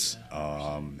it is.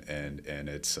 And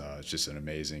it's just an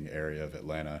amazing area of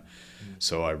Atlanta. Mm-hmm.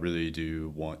 So I really do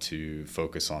want to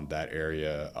focus on that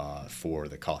area for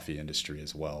the coffee industry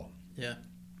as well. Yeah.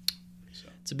 So.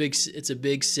 It's a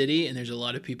big city, and there's a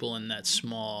lot of people in that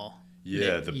small.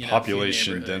 Yeah, the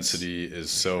population density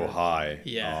is so high.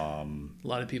 Yeah, a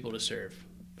lot of people to serve.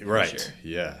 Right. Sure.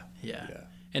 Yeah.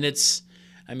 And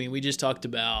we just talked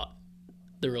about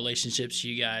the relationships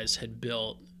you guys had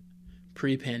built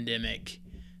pre-pandemic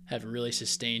have really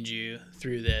sustained you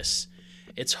through this.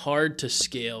 It's hard to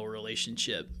scale a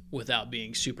relationship without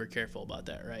being super careful about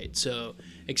that, right? So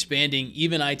expanding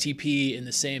even ITP in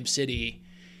the same city,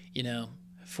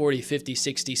 40, 50,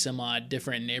 60 some odd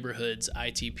different neighborhoods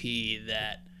ITP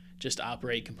that just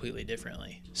operate completely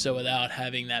differently. So without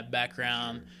having that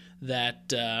background,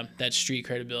 that street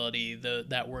credibility,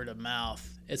 that word of mouth,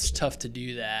 it's tough to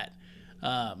do that.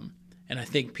 And I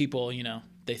think people,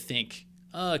 they think,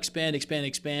 oh, expand,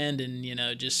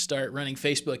 and, just start running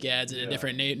Facebook ads in a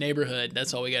different neighborhood.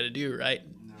 That's all we got to do, right?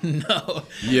 No,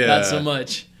 not so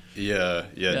much. Yeah.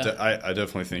 I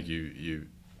definitely think you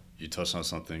touched on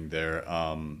something there.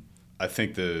 I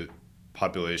think the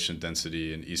population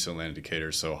density in East Atlanta, Decatur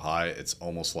is so high, it's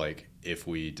almost like if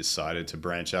we decided to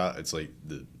branch out, it's like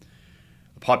the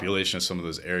population of some of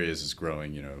those areas is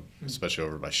growing, especially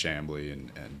over by Chamblee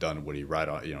and Dunwoody, right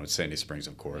on, Sandy Springs,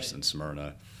 of course, right. And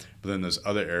Smyrna. But then there's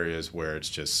other areas where it's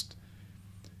just,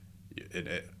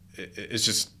 it's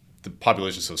just the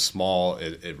population is so small.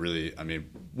 It really,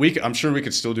 I'm sure we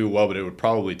could still do well, but it would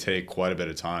probably take quite a bit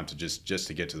of time to just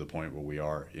to get to the point where we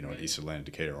are, in East Atlanta,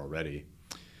 Decatur already.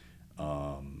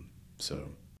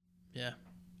 Yeah,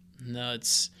 no,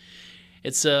 it's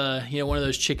one of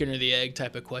those chicken or the egg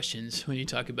type of questions when you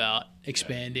talk about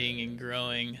expanding and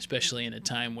growing, especially in a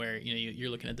time where you're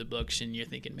looking at the books and you're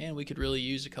thinking, man, we could really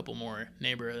use a couple more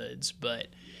neighborhoods, but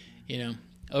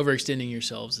overextending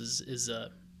yourselves is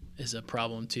a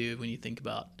problem too when you think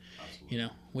about. Absolutely.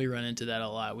 We run into that a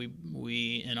lot.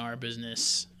 We in our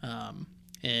business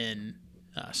in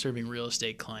serving real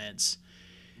estate clients,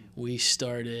 we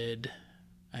started.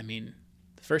 The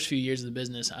first few years of the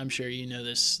business, I'm sure you know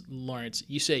this, Lawrence,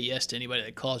 you say yes to anybody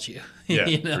that calls you. Yeah,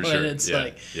 for sure. And it's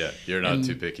you're not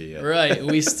too picky yet. Right.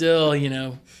 We still,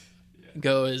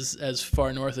 go as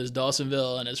far north as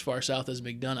Dawsonville and as far south as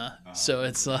McDonough. So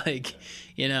it's like,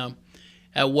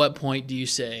 at what point do you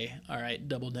say, all right,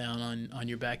 double down on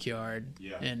your backyard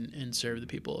and serve the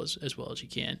people as well as you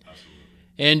can?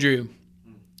 Absolutely. Andrew,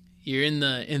 you're in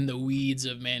the weeds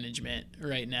of management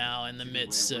right now, in the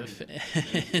midst of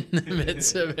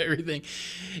everything,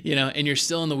 and you're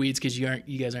still in the weeds because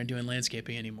you guys aren't doing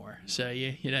landscaping anymore. So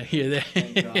you're there.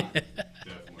 Thank God.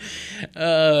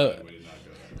 Definitely.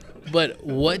 But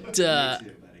what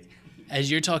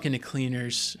as you're talking to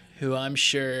cleaners who I'm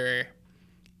sure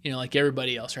like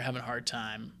everybody else are having a hard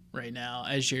time right now,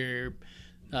 as you're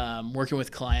working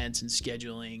with clients and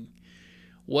scheduling,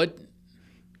 what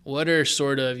are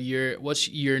sort of what's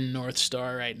your North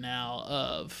Star right now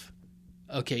of,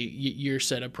 okay, your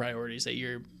set of priorities that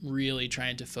you're really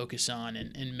trying to focus on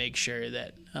and make sure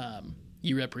that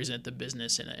you represent the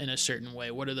business in a certain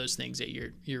way? What are those things that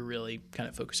you're really kind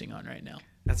of focusing on right now?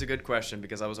 That's a good question,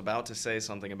 because I was about to say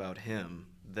something about him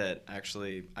that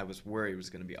actually I was worried was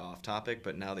going to be off topic,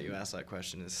 but now that you asked that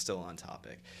question, it's still on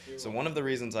topic. So one of the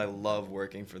reasons I love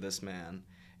working for this man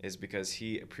is because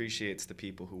he appreciates the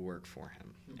people who work for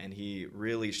him. And he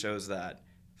really shows that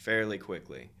fairly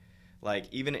quickly. Like,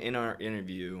 even in our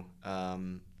interview,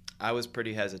 I was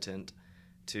pretty hesitant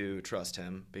to trust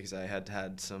him because I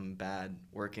had some bad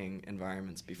working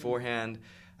environments beforehand.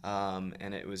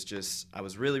 And it was just, I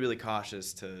was really, really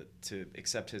cautious to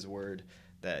accept his word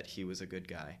that he was a good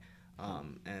guy.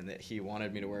 And that he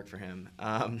wanted me to work for him.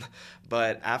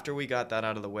 But after we got that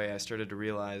out of the way, I started to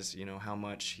realize, how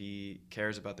much he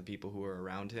cares about the people who are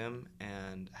around him,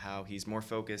 and how he's more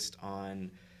focused on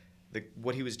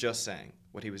what he was just saying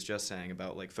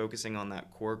about like focusing on that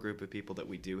core group of people that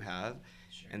we do have,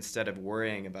 sure, instead of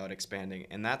worrying about expanding.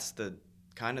 And that's the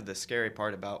kind of the scary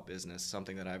part about business.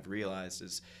 Something that I've realized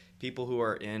is people who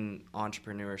are in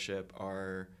entrepreneurship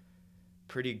are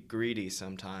pretty greedy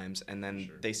sometimes, and then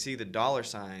sure, they see the dollar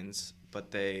signs,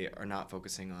 but they are not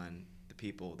focusing on the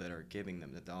people that are giving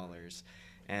them the dollars.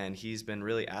 And he's been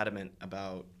really adamant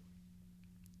about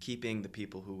keeping the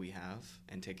people who we have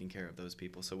and taking care of those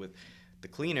people. So with the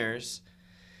cleaners,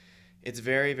 it's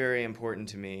very, very important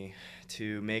to me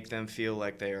to make them feel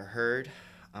like they are heard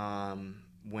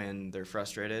when they're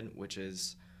frustrated, which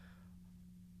is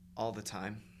all the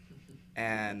time.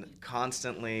 And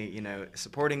constantly,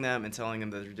 supporting them and telling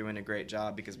them that they're doing a great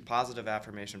job, because positive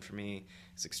affirmation for me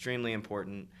is extremely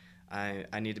important.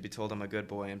 I need to be told I'm a good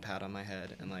boy and pat on my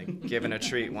head and like given a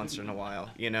treat once in a while,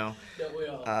 Don't we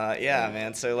all? Yeah,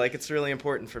 man. So like it's really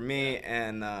important for me.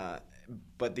 And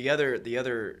but the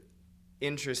other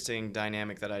interesting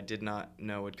dynamic that I did not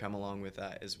know would come along with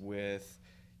that is with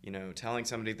telling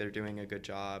somebody they're doing a good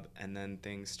job, and then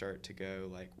things start to go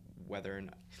like whether or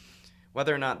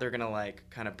not they're going to like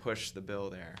kind of push the bill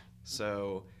there.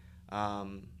 So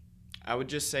I would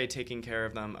just say taking care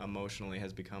of them emotionally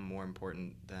has become more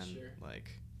important than sure,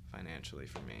 like financially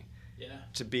for me. Yeah.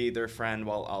 To be their friend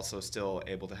while also still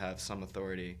able to have some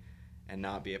authority and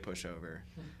not be a pushover.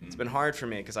 It's been hard for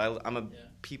me because I'm a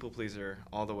people pleaser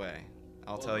all the way.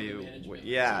 I'll tell you,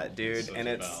 yeah, dude, and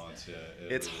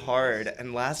it's hard.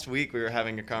 And last week we were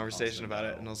having a conversation about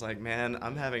it, and I was like, man,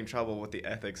 I'm having trouble with the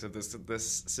ethics of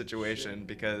this situation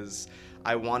because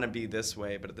I want to be this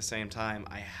way, but at the same time,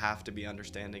 I have to be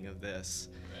understanding of this.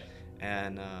 Right.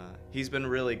 And he's been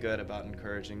really good about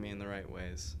encouraging me in the right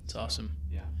ways. It's awesome.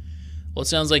 Yeah. Well, it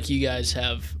sounds like you guys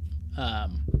have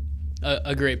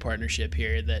a great partnership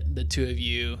here, that the two of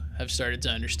you have started to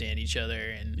understand each other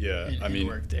and, and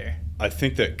work there. I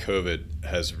think that COVID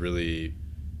has really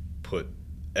put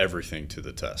everything to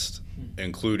the test,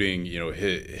 including,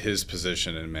 his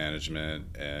position in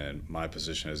management and my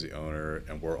position as the owner,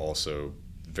 and we're also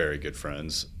very good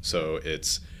friends. So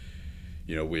it's,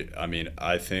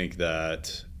 I think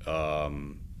that,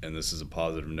 and this is a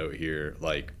positive note here,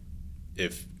 like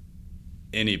if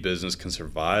any business can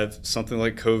survive something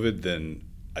like COVID, then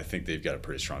I think they've got a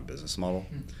pretty strong business model.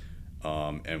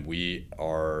 And we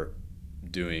are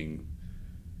doing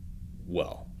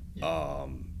well.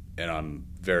 And I'm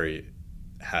very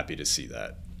happy to see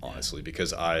that, honestly,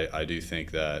 because I do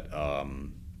think that,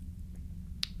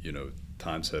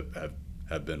 times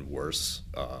have been worse,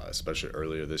 especially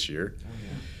earlier this year.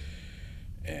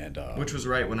 And which was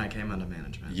right when I came into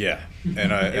management. Yeah,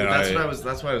 that's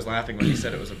why I was laughing when he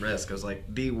said it was a risk. I was like,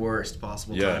 the worst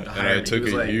possible time to hire me. And I took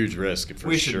a huge risk for sure.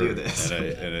 We should do this. And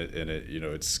it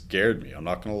it scared me. I'm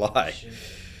not gonna lie. Sure.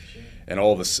 And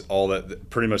all that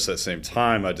pretty much that same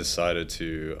time, I decided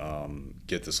to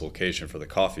get this location for the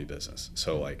coffee business.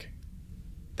 So like,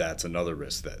 that's another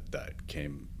risk that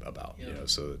came about.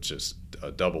 So it's just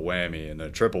a double whammy and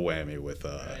a triple whammy with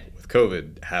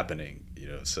COVID happening.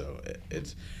 So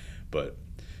it's, but.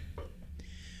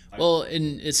 Well,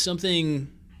 and it's something,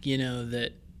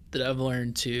 that I've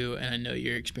learned too, and I know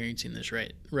you're experiencing this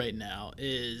right now,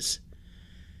 is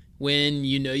when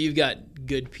you've got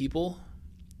good people,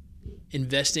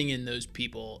 investing in those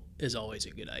people is always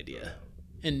a good idea.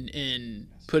 And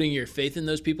putting your faith in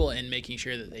those people and making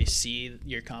sure that they see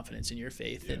your confidence in your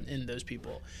faith in those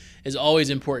people is always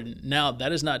important. Now,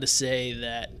 that is not to say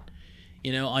that,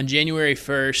 on January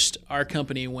 1st, our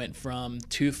company went from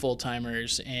 2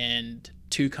 full-timers and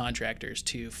 2 contractors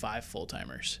to 5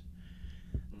 full-timers.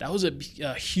 That was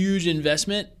a huge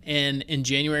investment. And in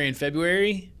January and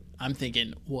February, I'm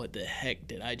thinking, what the heck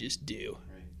did I just do?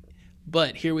 Right.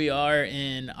 But here we are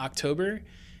in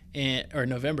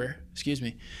November, excuse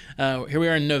me. Here we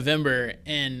are in November,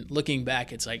 and looking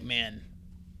back, it's like, man,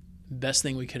 best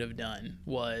thing we could have done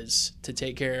was to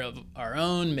take care of our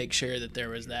own, make sure that there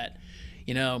was that,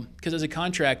 because as a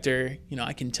contractor,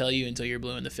 I can tell you until you're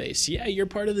blue in the face, yeah, you're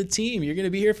part of the team. You're going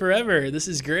to be here forever. This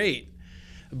is great.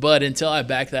 But until I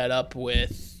back that up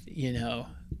with,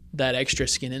 that extra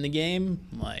skin in the game,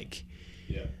 like,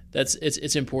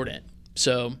 it's important.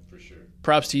 So for sure.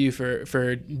 Props to you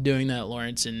for doing that,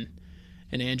 Lawrence, and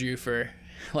Andrew for,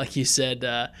 like you said,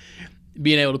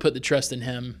 being able to put the trust in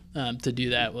him to do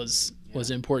that was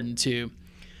important too.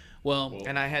 Well,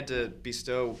 and I had to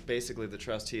bestow basically the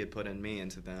trust he had put in me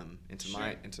into them,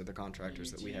 into the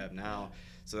contractors that we have now.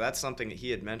 So that's something that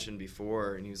he had mentioned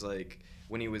before, and he was like,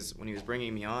 when he was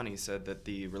bringing me on, he said that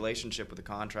the relationship with the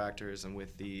contractors and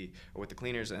with the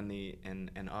cleaners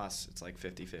and us, it's like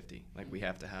 50-50. Like we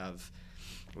have to have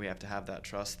that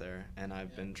trust there, and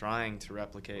I've been trying to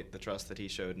replicate the trust that he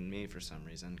showed in me for some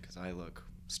reason, because I look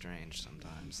strange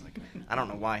sometimes. Like, I don't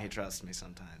know why he trusts me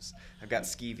sometimes. I've got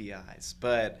skeevy eyes,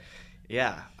 but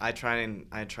yeah, I try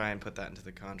and put that into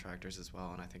the contractors as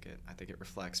well, and I think it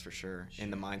reflects for sure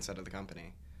in the mindset of the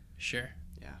company. Sure.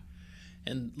 Yeah.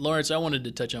 And Lawrence, I wanted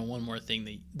to touch on one more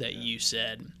thing that you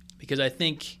said, because I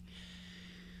think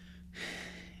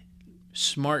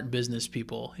smart business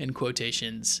people, in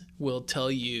quotations, will tell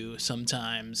you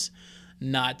sometimes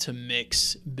not to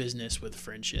mix business with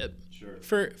friendship.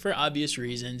 Sure. For obvious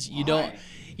reasons. You don't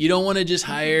want to just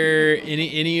hire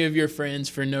any of your friends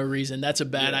for no reason. That's a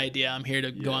bad idea. I'm here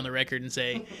to go on the record and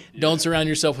say, don't surround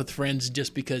yourself with friends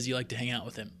just because you like to hang out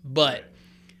with them. But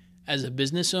as a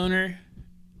business owner,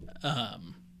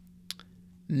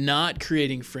 not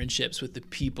creating friendships with the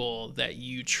people that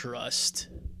you trust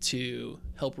to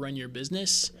help run your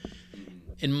business,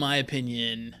 in my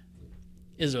opinion,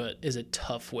 is a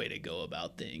tough way to go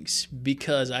about things,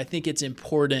 because I think it's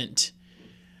important.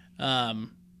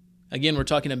 Again, we're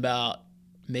talking about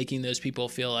making those people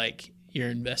feel like you're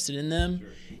invested in them. Sure.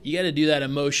 You got to do that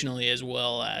emotionally as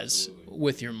well as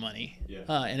with your money. Yeah.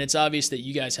 And it's obvious that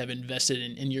you guys have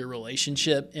invested in your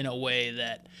relationship in a way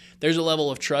that there's a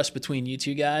level of trust between you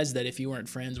two guys that if you weren't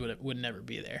friends would never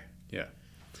be there. Yeah.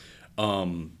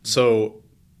 So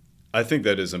I think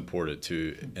that is important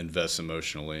to invest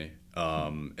emotionally,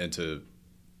 and to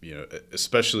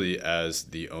especially as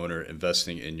the owner,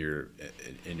 investing in your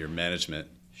management,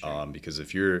 because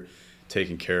if you're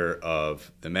taking care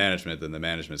of the management, then the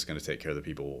management's going to take care of the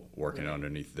people working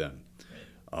underneath them.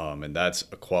 And that's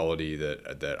a quality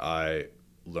that I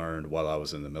learned while I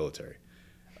was in the military.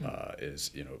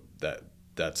 Is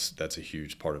that's a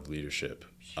huge part of leadership.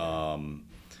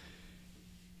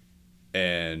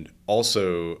 And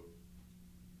also,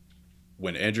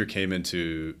 when Andrew came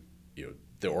into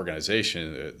the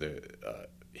organization, the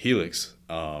Helix,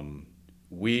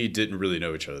 we didn't really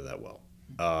know each other that well.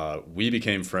 We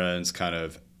became friends kind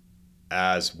of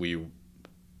as we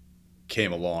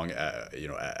came along,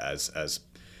 as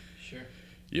Sure.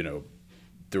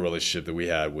 The relationship that we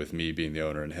had with me being the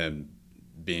owner and him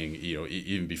being,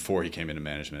 even before he came into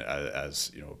management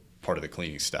as part of the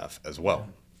cleaning staff as well.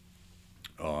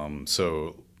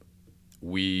 So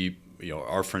we,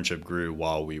 our friendship grew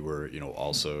while we were,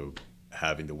 also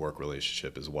having the work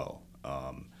relationship as well.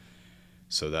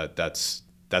 So that's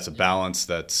a balance.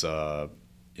 That's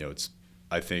it's,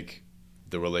 I think,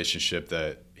 the relationship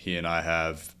that he and I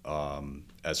have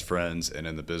as friends and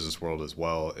in the business world as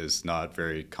well is not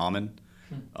very common.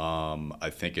 I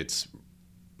think it's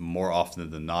more often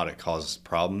than not it causes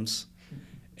problems,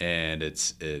 and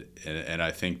and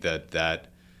I think that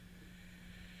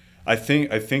I think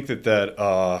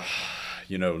that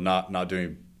not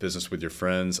doing business with your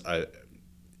friends, I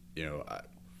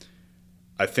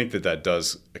think that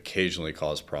does occasionally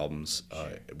cause problems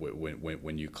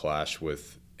when you clash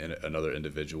with another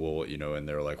individual, and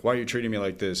they're like, "Why are you treating me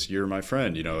like this? You're my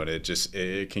friend," and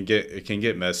it can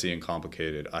get messy and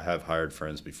complicated. I have hired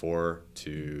friends before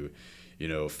to,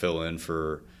 fill in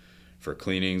for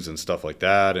cleanings and stuff like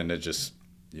that, and it just,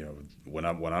 when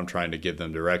I'm trying to give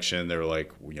them direction, they're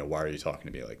like, "Why are you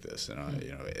talking to me like this?" And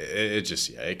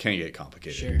it can get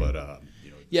complicated. Sure. But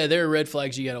yeah, there are red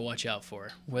flags you got to watch out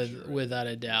for, without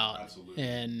a doubt. Absolutely.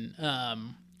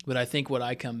 And but I think what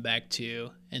I come back to,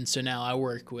 and so now I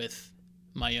work with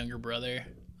my younger brother,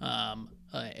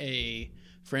 a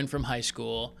friend from high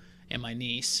school, and my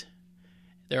niece.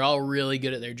 They're all really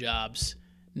good at their jobs.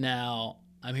 Now,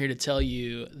 I'm here to tell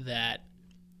you that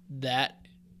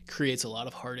creates a lot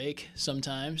of heartache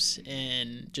sometimes,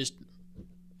 and just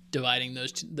dividing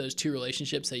those two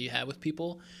relationships that you have with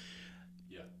people.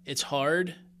 Yeah. It's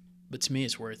hard, but to me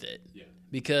it's worth it. Yeah.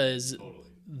 Because Totally.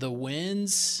 the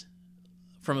wins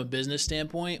from a business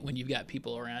standpoint, when you've got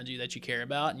people around you that you care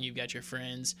about, and you've got your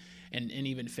friends and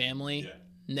even family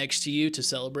next to you to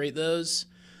celebrate those,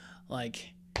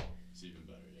 like, It's even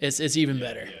better. it's even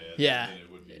better. Yeah.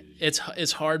 It would be.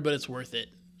 It's hard, but it's worth it.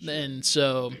 And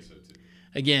so, I think so too.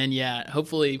 again,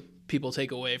 hopefully people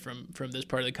take away from this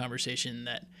part of the conversation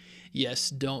that, yes,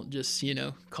 don't just,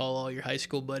 call all your high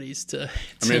school buddies to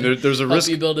I mean, there's a help risk.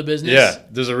 you build a business. Yeah,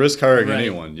 there's a risk hiring Right.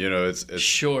 anyone. It's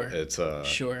Sure. It's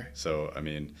Sure. So I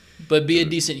mean, But be a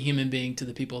decent human being to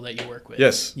the people that you work with.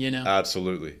 yes, And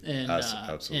absolutely,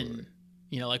 absolutely. and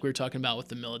like we were talking about with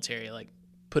the military, like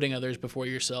putting others before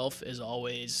yourself is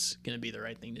always going to be the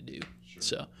right thing to do. Sure.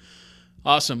 So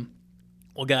awesome.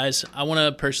 Well, guys, I want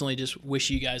to personally just wish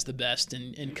you guys the best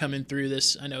and coming through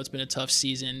this. I know it's been a tough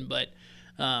season, but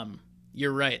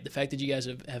you're right. The fact that you guys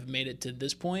have made it to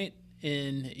this point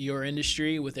in your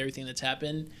industry with everything that's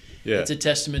happened, it's a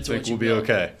testament to I what think you've we'll be built.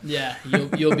 okay. Yeah,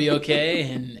 you'll be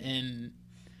okay, and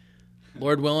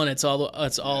Lord willing, it's all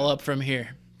up from here.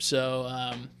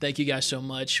 So thank you guys so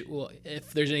much. Well,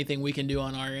 if there's anything we can do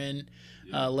on our end,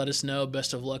 let us know.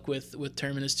 Best of luck with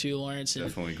Terminus 2, Lawrence, and,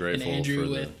 Definitely and grateful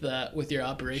Andrew for with your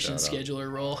operations shout out.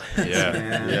 scheduler role.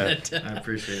 Yeah. I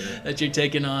appreciate it. that you're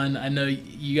taking on. I know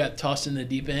you got tossed in the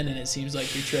deep end, and it seems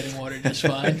like you're treading water just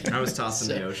fine. I was tossed in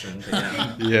the ocean. But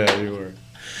yeah. Yeah, you were.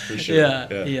 For sure.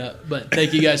 Yeah. But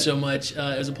thank you guys so much.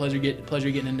 It was a pleasure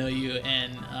getting to know you,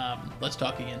 and let's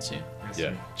talk again soon. Yes,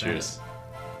 Yeah. sir. Cheers.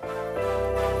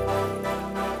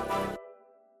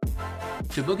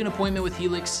 To book an appointment with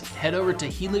Helix, head over to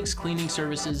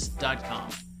helixcleaningservices.com.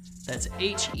 That's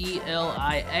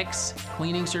HELIX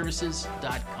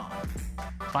cleaningservices.com.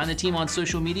 Find the team on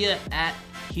social media at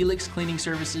Helix Cleaning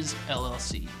Services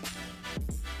LLC.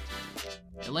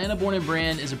 Atlanta Born and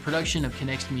Brand is a production of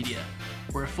Connext Media.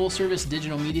 We're a full-service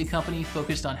digital media company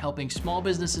focused on helping small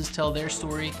businesses tell their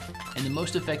story in the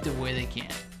most effective way they can.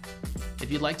 If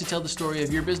you'd like to tell the story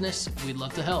of your business, we'd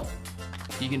love to help.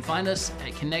 You can find us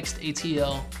at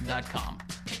connextatl.com.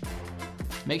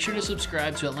 Make sure to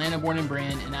subscribe to Atlanta Born and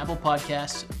Brand in Apple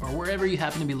Podcasts or wherever you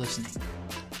happen to be listening.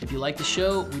 If you like the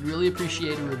show, we'd really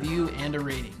appreciate a review and a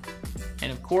rating.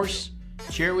 And of course,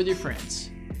 share it with your friends.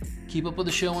 Keep up with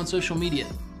the show on social media.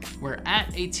 We're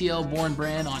at ATL Born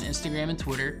Brand on Instagram and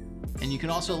Twitter, And you can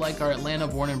also like our Atlanta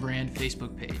Born and Brand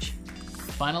Facebook page.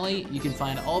 Finally, you can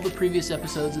find all the previous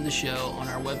episodes of the show on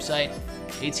our website,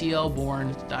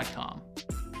 atlborn.com.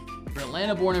 For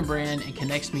Atlanta Born and Brand and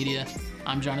Connects Media,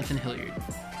 I'm Jonathan Hilliard.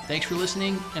 Thanks for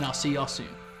listening, and I'll see y'all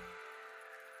soon.